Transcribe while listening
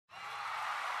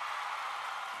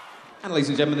And ladies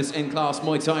and gentlemen, this in-class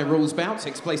Muay Thai rules bout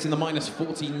takes place in the minus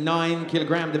 49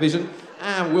 kilogram division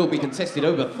and will be contested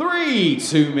over 3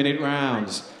 2-minute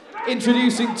rounds.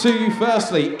 Introducing to you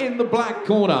firstly, in the black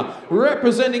corner,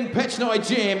 representing Pechnoi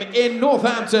Gym in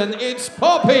Northampton, it's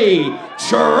Poppy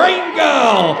Train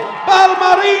Girl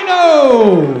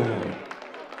Belmerino.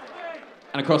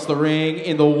 And across the ring,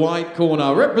 in the white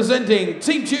corner, representing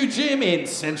Team 2 Gym in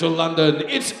central London,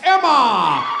 it's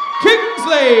Emma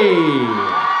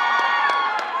Kingsley.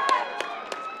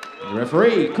 The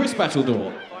referee, Chris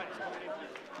Bacheldor.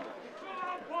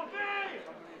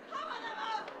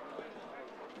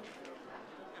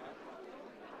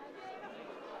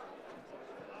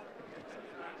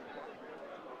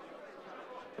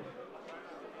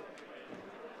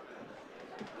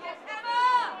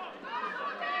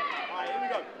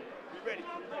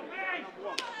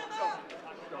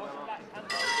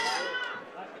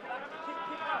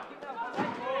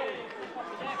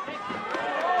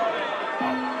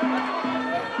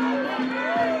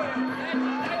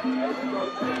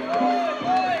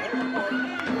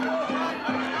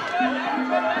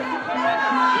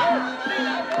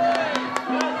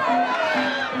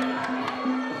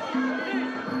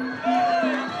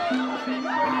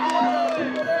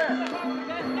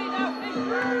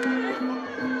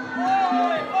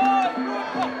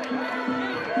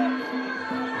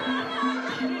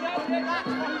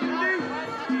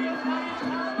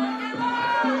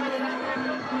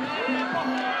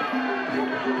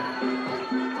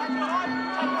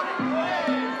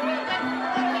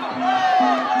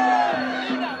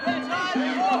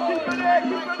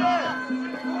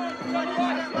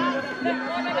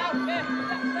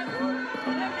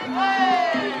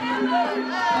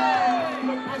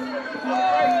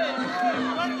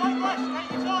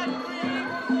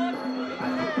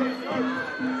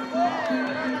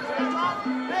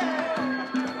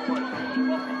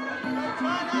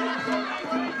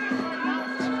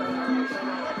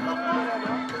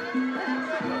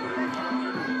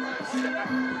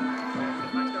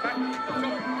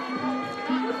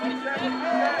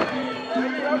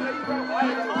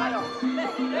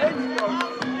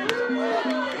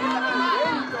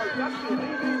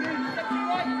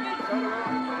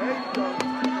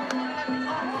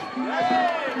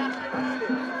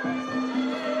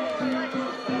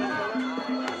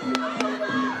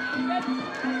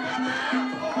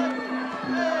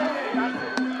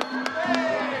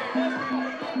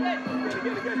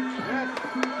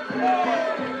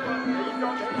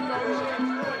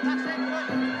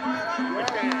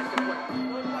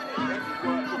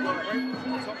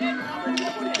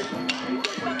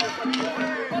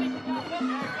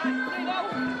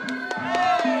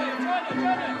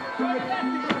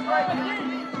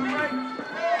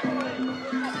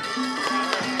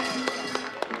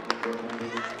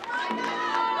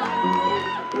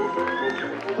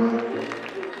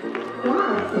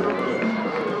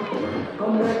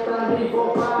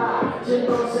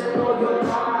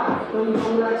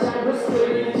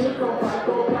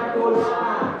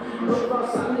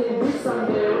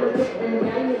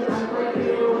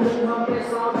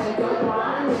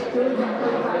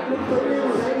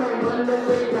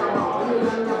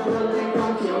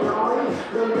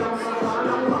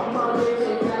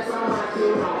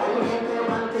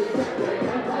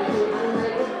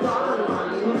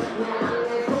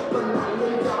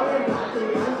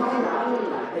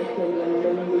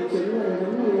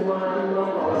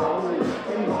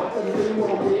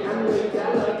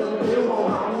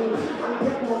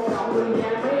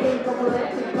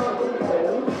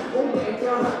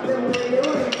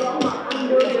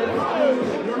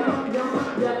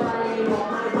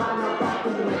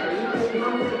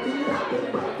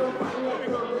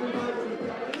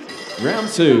 Round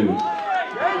 2.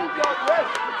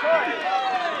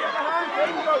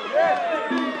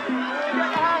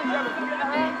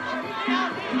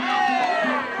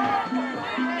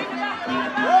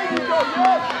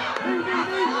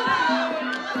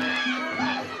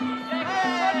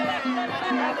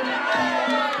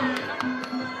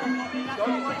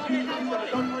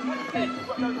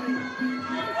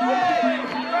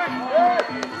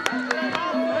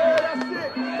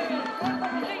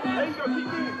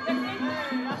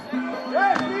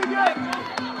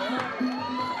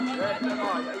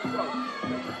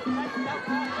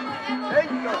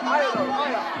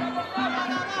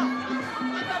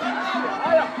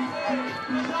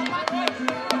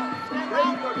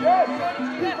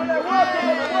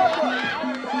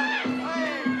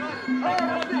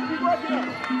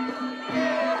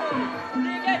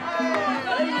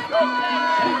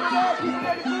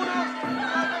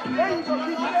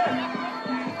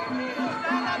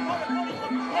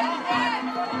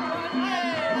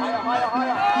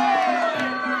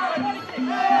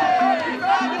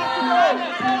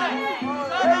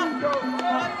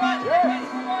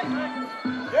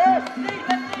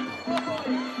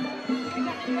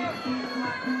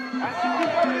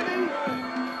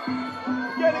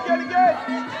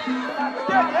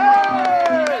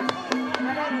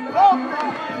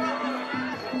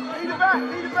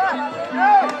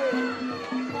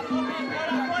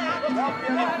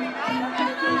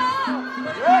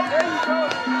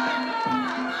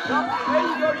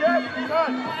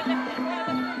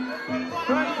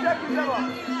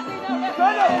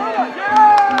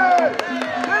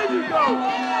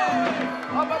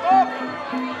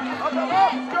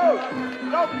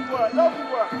 Lovely work, lovely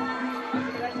work.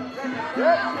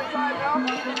 Yeah, time now.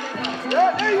 Yeah,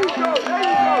 there you go, there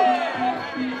you go.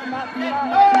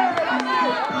 Hey, that's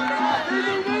it.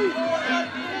 Knee.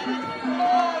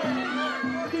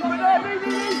 Keep it there,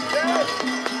 knee. Yes.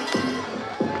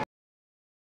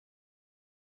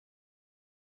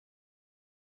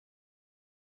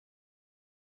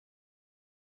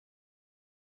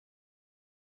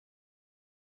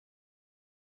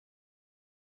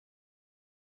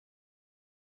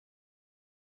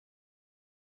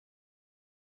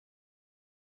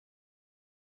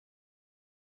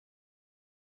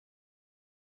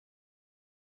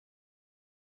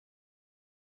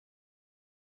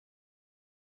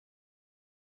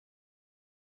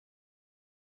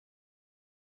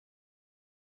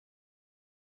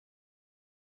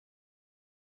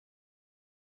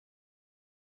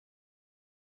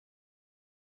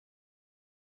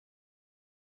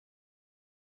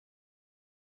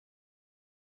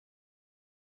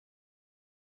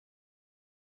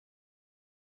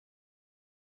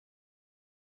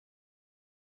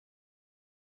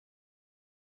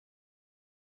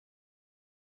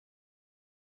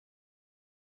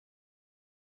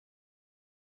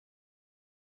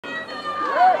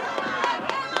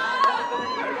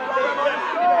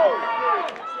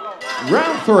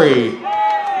 Round 3.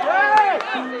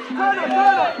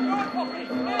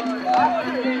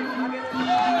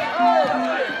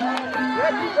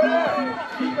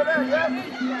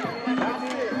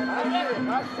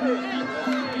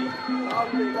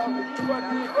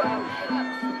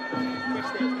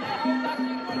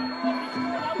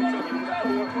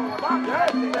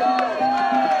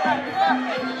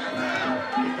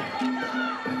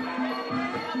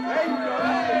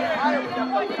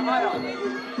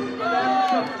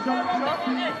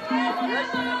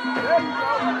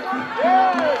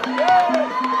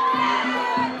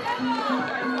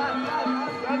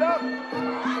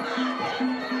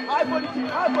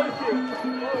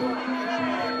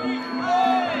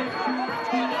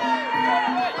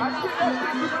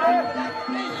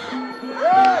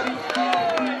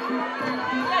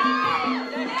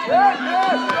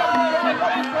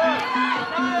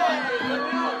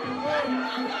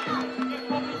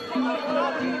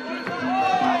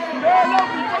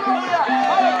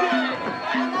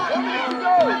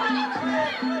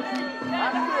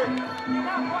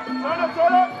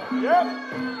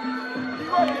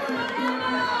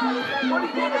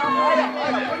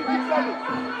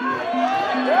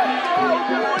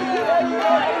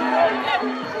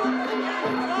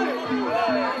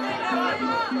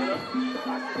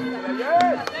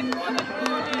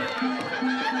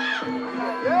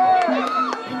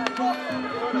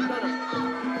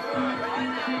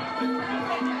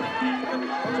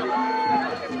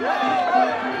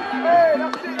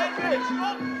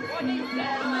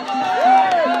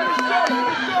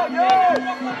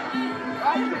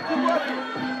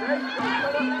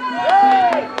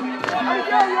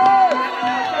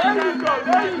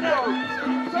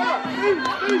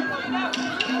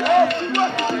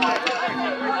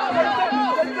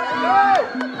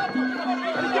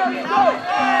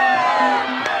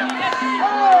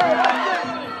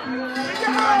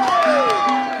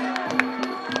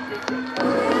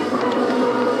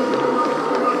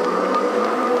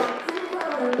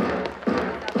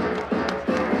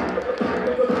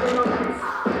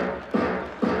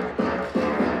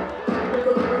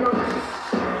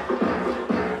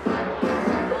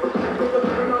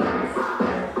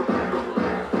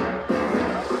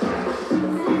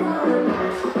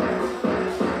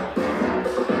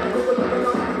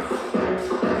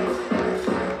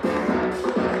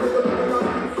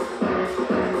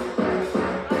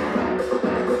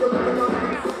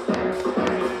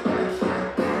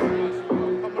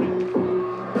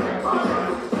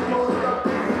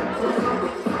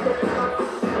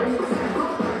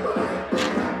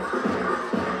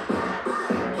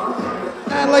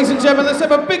 And ladies and gentlemen, let's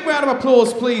have a big round of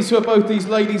applause, please, for both these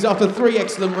ladies after 3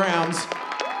 excellent rounds.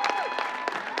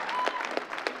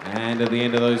 And at the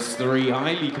end of those 3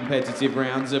 highly competitive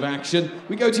rounds of action,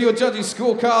 we go to your judges'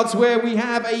 scorecards where we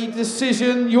have a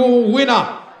decision. Your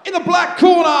winner in the black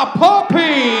corner,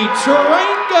 Poppy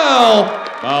Train Girl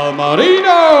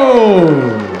Belmerino.